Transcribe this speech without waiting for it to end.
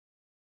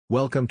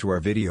Welcome to our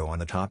video on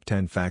the top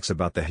 10 facts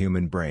about the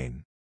human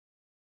brain.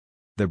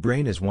 The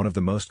brain is one of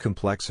the most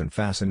complex and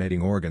fascinating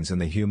organs in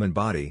the human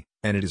body,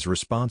 and it is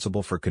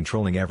responsible for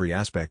controlling every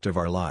aspect of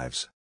our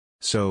lives.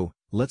 So,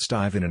 let's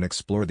dive in and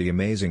explore the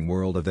amazing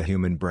world of the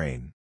human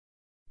brain.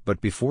 But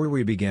before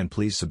we begin,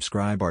 please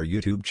subscribe our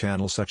YouTube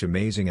channel for such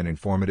amazing and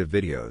informative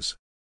videos.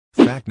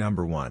 Fact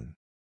number 1.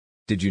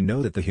 Did you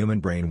know that the human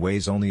brain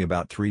weighs only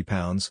about 3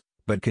 pounds,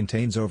 but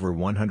contains over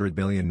 100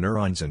 billion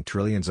neurons and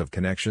trillions of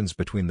connections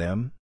between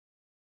them?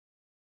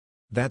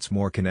 That's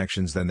more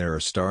connections than there are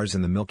stars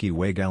in the Milky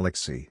Way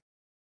galaxy.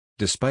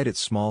 Despite its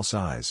small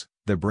size,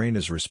 the brain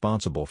is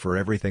responsible for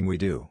everything we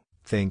do,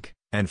 think,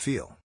 and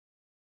feel.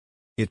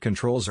 It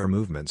controls our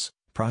movements,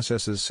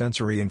 processes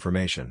sensory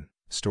information,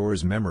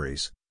 stores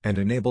memories, and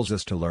enables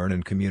us to learn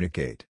and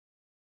communicate.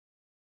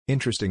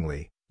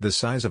 Interestingly, the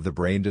size of the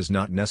brain does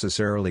not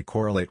necessarily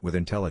correlate with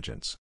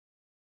intelligence.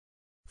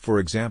 For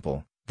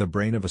example, the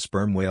brain of a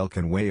sperm whale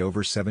can weigh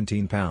over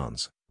 17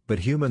 pounds. But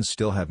humans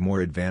still have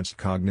more advanced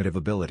cognitive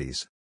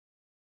abilities.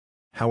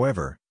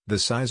 However, the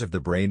size of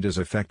the brain does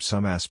affect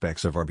some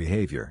aspects of our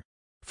behavior.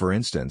 For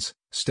instance,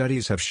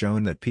 studies have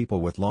shown that people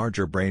with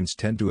larger brains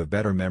tend to have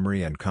better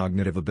memory and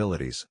cognitive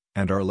abilities,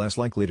 and are less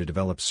likely to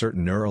develop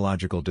certain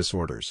neurological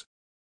disorders.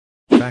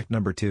 Fact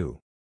number 2.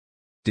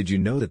 Did you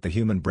know that the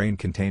human brain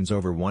contains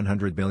over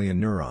 100 billion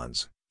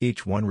neurons,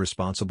 each one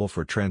responsible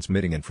for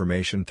transmitting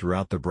information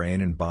throughout the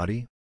brain and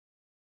body?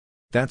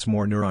 That's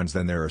more neurons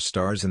than there are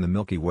stars in the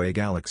Milky Way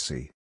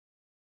galaxy.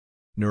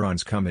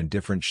 Neurons come in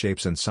different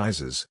shapes and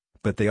sizes,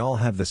 but they all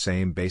have the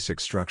same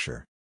basic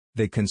structure.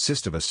 They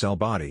consist of a cell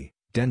body,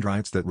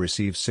 dendrites that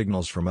receive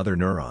signals from other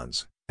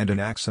neurons, and an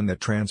axon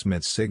that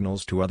transmits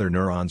signals to other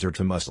neurons or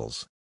to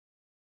muscles.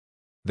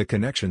 The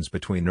connections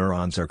between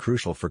neurons are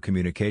crucial for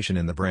communication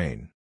in the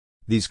brain.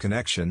 These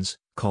connections,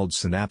 called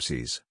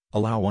synapses,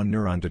 allow one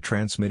neuron to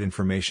transmit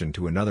information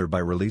to another by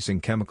releasing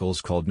chemicals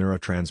called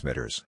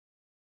neurotransmitters.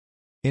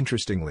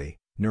 Interestingly,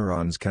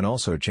 neurons can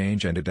also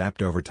change and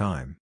adapt over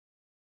time.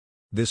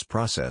 This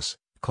process,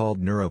 called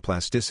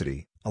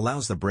neuroplasticity,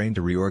 allows the brain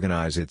to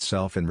reorganize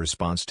itself in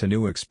response to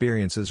new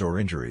experiences or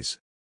injuries.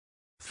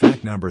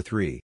 Fact number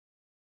 3.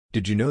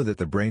 Did you know that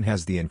the brain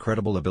has the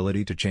incredible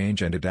ability to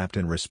change and adapt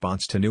in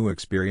response to new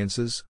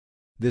experiences?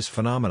 This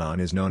phenomenon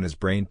is known as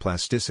brain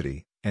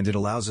plasticity, and it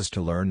allows us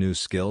to learn new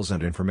skills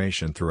and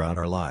information throughout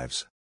our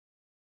lives.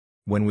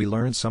 When we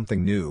learn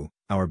something new,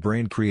 our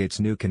brain creates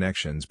new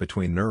connections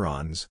between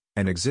neurons,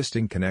 and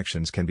existing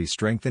connections can be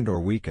strengthened or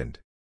weakened.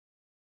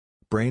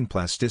 Brain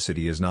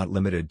plasticity is not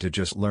limited to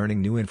just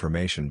learning new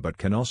information but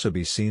can also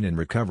be seen in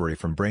recovery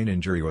from brain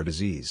injury or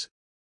disease.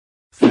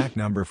 Fact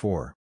number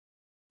 4.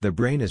 The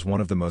brain is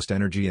one of the most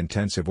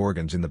energy-intensive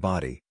organs in the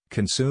body,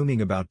 consuming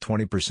about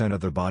 20%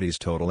 of the body's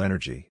total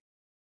energy.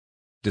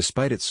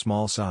 Despite its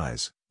small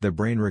size, the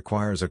brain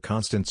requires a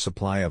constant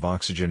supply of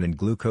oxygen and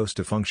glucose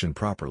to function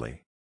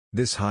properly.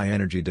 This high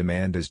energy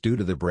demand is due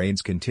to the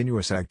brain's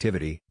continuous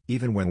activity,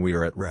 even when we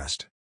are at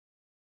rest.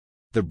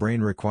 The brain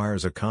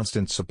requires a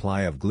constant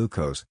supply of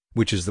glucose,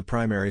 which is the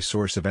primary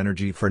source of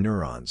energy for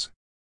neurons.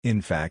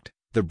 In fact,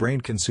 the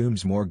brain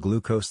consumes more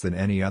glucose than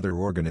any other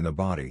organ in the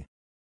body.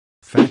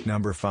 Fact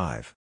number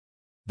 5.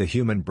 The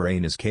human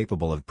brain is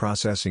capable of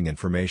processing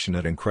information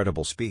at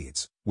incredible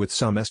speeds, with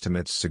some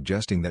estimates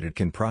suggesting that it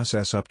can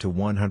process up to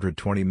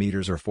 120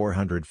 meters or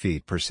 400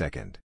 feet per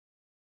second.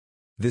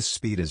 This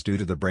speed is due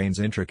to the brain's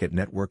intricate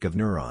network of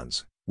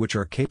neurons, which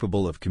are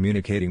capable of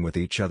communicating with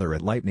each other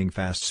at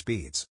lightning-fast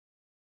speeds.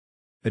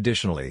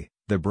 Additionally,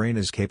 the brain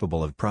is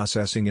capable of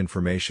processing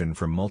information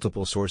from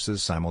multiple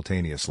sources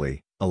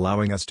simultaneously,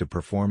 allowing us to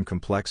perform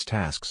complex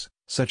tasks,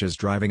 such as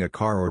driving a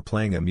car or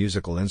playing a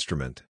musical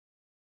instrument.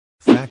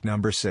 Fact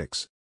number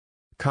 6.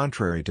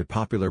 Contrary to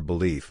popular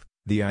belief,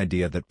 the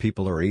idea that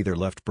people are either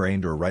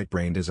left-brained or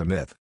right-brained is a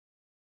myth.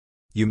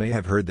 You may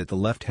have heard that the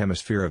left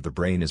hemisphere of the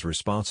brain is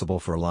responsible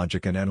for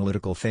logic and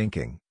analytical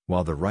thinking,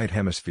 while the right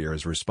hemisphere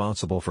is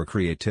responsible for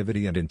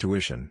creativity and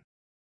intuition.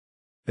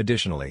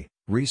 Additionally,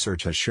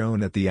 research has shown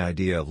that the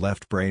idea of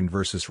left-brained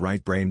versus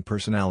right-brained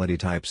personality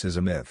types is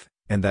a myth,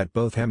 and that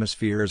both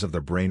hemispheres of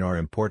the brain are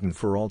important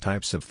for all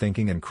types of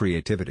thinking and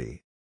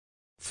creativity.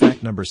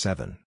 Fact number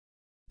 7.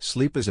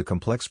 Sleep is a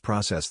complex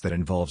process that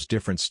involves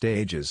different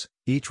stages,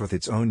 each with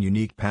its own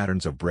unique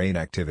patterns of brain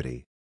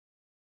activity.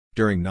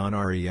 During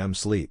non-REM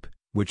sleep,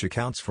 which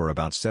accounts for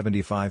about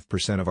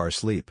 75% of our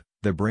sleep,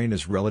 the brain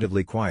is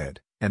relatively quiet,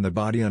 and the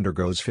body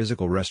undergoes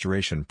physical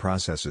restoration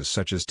processes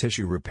such as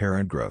tissue repair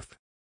and growth.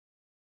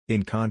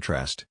 In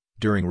contrast,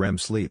 during REM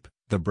sleep,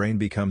 the brain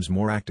becomes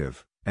more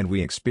active, and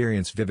we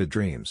experience vivid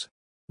dreams.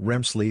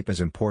 REM sleep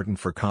is important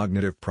for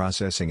cognitive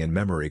processing and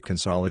memory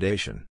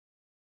consolidation.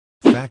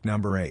 Fact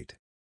number 8.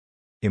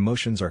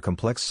 Emotions are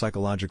complex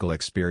psychological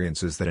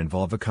experiences that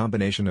involve a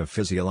combination of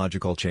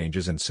physiological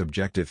changes and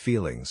subjective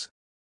feelings.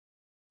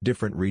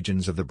 Different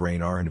regions of the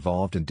brain are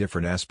involved in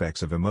different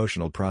aspects of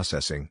emotional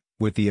processing,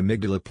 with the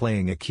amygdala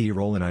playing a key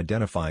role in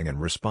identifying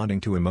and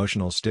responding to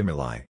emotional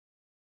stimuli.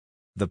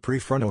 The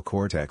prefrontal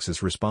cortex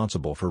is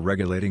responsible for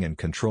regulating and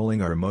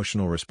controlling our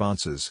emotional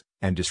responses,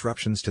 and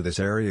disruptions to this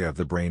area of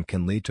the brain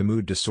can lead to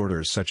mood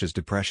disorders such as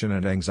depression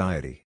and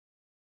anxiety.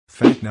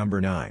 Fact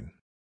number 9.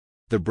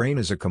 The brain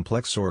is a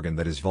complex organ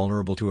that is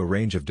vulnerable to a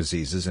range of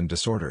diseases and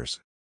disorders.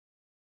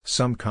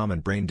 Some common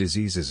brain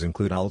diseases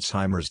include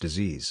Alzheimer's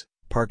disease,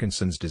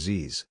 Parkinson's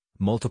disease,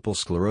 multiple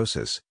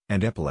sclerosis,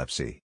 and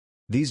epilepsy.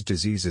 These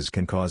diseases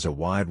can cause a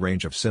wide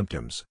range of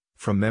symptoms,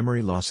 from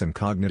memory loss and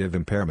cognitive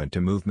impairment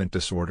to movement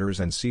disorders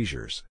and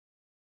seizures.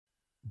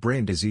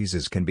 Brain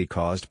diseases can be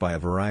caused by a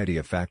variety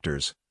of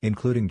factors,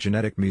 including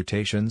genetic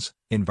mutations,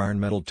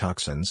 environmental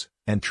toxins,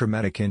 and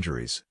traumatic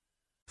injuries.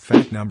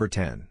 Fact number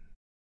 10.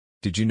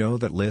 Did you know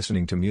that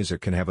listening to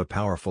music can have a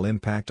powerful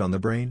impact on the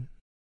brain?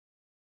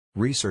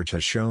 Research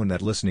has shown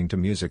that listening to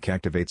music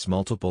activates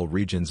multiple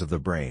regions of the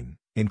brain,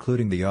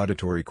 including the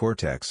auditory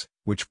cortex,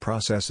 which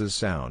processes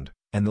sound,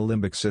 and the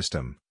limbic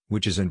system,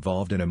 which is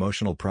involved in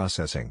emotional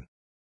processing.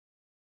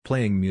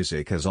 Playing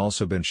music has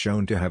also been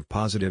shown to have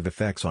positive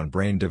effects on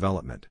brain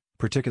development,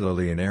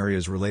 particularly in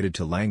areas related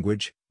to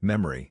language,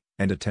 memory,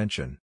 and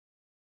attention.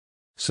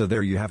 So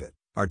there you have it,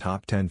 our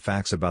top 10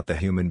 facts about the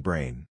human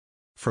brain.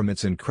 From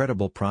its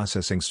incredible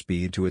processing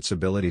speed to its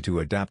ability to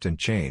adapt and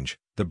change,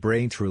 the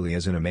brain truly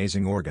is an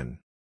amazing organ.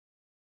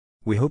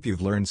 We hope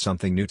you've learned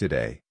something new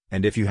today,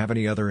 and if you have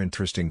any other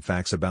interesting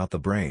facts about the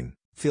brain,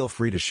 feel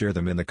free to share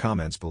them in the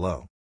comments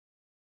below.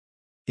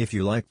 If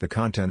you liked the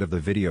content of the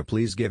video,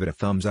 please give it a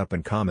thumbs up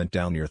and comment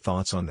down your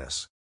thoughts on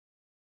this.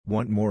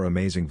 Want more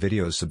amazing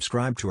videos?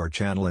 Subscribe to our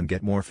channel and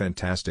get more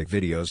fantastic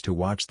videos to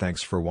watch.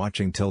 Thanks for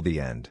watching till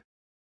the end.